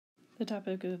The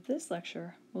topic of this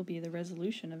lecture will be the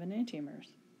resolution of enantiomers.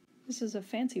 This is a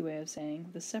fancy way of saying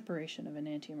the separation of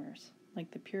enantiomers, like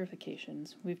the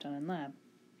purifications we've done in lab.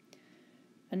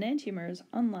 Enantiomers,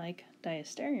 unlike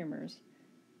diastereomers,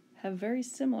 have very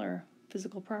similar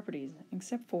physical properties,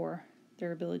 except for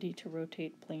their ability to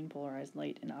rotate plane polarized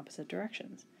light in opposite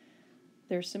directions.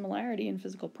 Their similarity in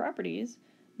physical properties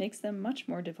makes them much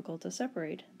more difficult to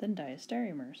separate than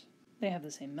diastereomers. They have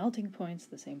the same melting points,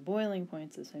 the same boiling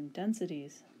points, the same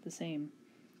densities, the same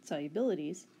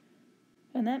solubilities,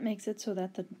 and that makes it so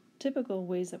that the typical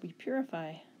ways that we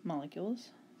purify molecules,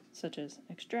 such as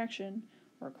extraction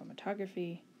or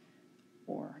chromatography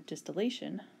or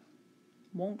distillation,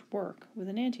 won't work with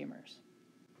enantiomers.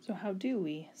 So how do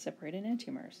we separate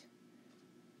enantiomers?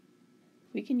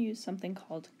 We can use something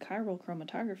called chiral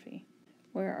chromatography,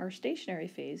 where our stationary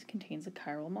phase contains a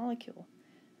chiral molecule,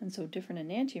 and so different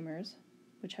enantiomers,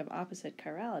 which have opposite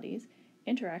chiralities,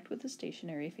 interact with the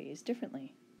stationary phase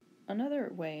differently.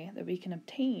 Another way that we can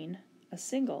obtain a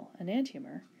single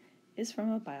enantiomer is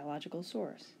from a biological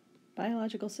source.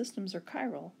 Biological systems are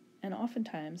chiral and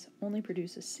oftentimes only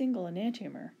produce a single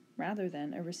enantiomer rather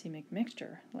than a racemic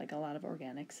mixture like a lot of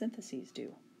organic syntheses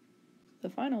do. The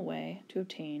final way to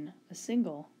obtain a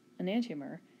single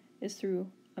enantiomer is through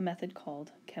a method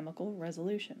called chemical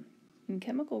resolution. In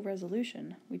chemical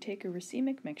resolution, we take a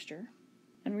racemic mixture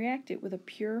and react it with a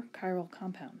pure chiral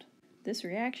compound. This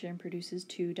reaction produces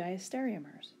two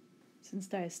diastereomers. Since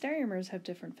diastereomers have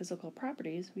different physical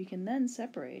properties, we can then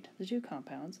separate the two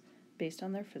compounds based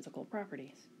on their physical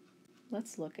properties.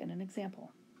 Let's look at an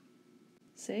example.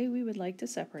 Say we would like to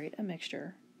separate a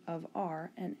mixture of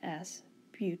R and S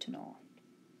butanol.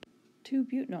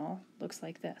 2-butanol looks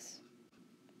like this.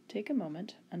 Take a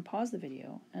moment and pause the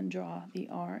video and draw the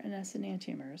R and S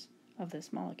enantiomers of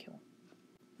this molecule.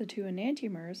 The two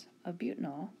enantiomers of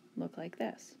butanol look like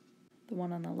this. The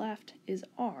one on the left is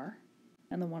R,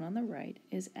 and the one on the right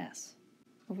is S.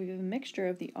 If we have a mixture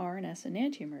of the R and S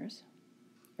enantiomers,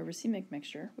 a racemic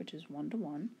mixture, which is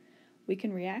 1:1, we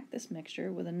can react this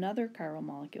mixture with another chiral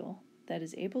molecule that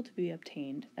is able to be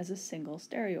obtained as a single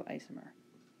stereoisomer.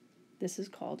 This is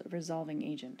called a resolving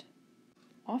agent.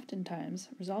 Oftentimes,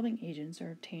 resolving agents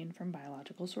are obtained from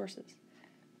biological sources.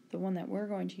 The one that we're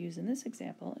going to use in this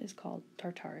example is called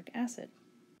tartaric acid.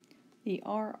 The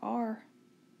RR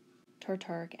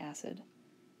tartaric acid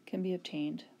can be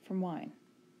obtained from wine.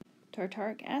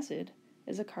 Tartaric acid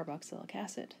is a carboxylic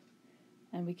acid,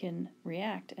 and we can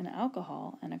react an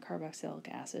alcohol and a carboxylic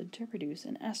acid to produce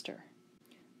an ester.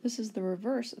 This is the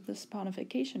reverse of the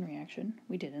saponification reaction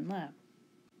we did in lab.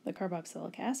 The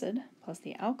carboxylic acid plus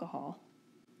the alcohol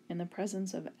in the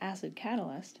presence of acid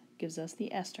catalyst gives us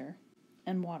the ester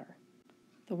and water.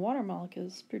 The water molecule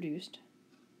is produced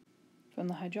from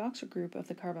the hydroxyl group of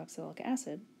the carboxylic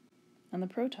acid and the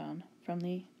proton from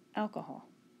the alcohol.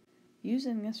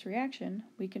 Using this reaction,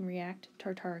 we can react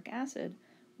tartaric acid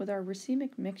with our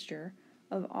racemic mixture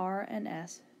of R and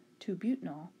S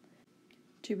 2-butanol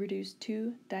to produce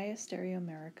two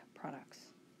diastereomeric products.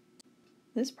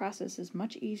 This process is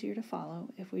much easier to follow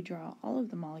if we draw all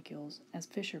of the molecules as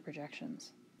Fischer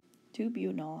projections.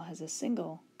 2-butanol has a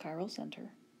single chiral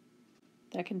center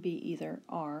that can be either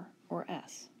R or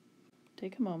S.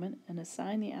 Take a moment and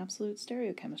assign the absolute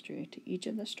stereochemistry to each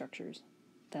of the structures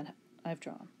that I've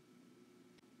drawn.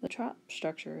 The top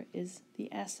structure is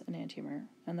the S enantiomer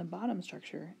and the bottom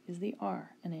structure is the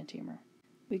R enantiomer.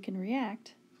 We can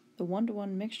react the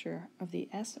 1:1 mixture of the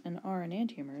S and R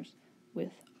enantiomers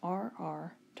with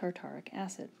RR tartaric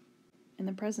acid in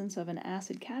the presence of an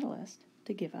acid catalyst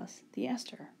to give us the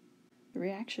ester. The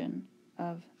reaction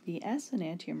of the S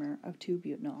enantiomer of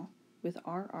 2-butanol with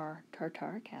RR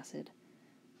tartaric acid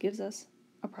gives us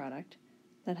a product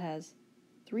that has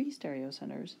 3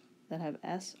 stereocenters that have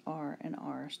S, R, and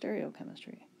R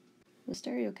stereochemistry. The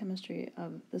stereochemistry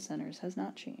of the centers has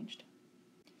not changed.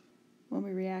 When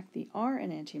we react the R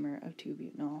enantiomer of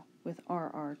 2-butanol with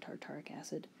RR tartaric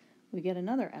acid, we get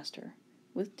another ester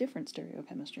with different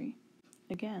stereochemistry.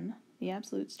 Again, the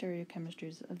absolute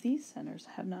stereochemistries of these centers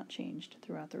have not changed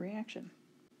throughout the reaction.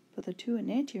 But the two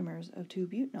enantiomers of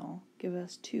 2-butanol give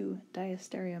us two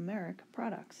diastereomeric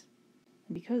products.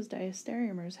 And because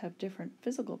diastereomers have different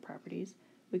physical properties,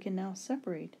 we can now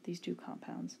separate these two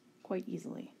compounds quite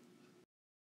easily.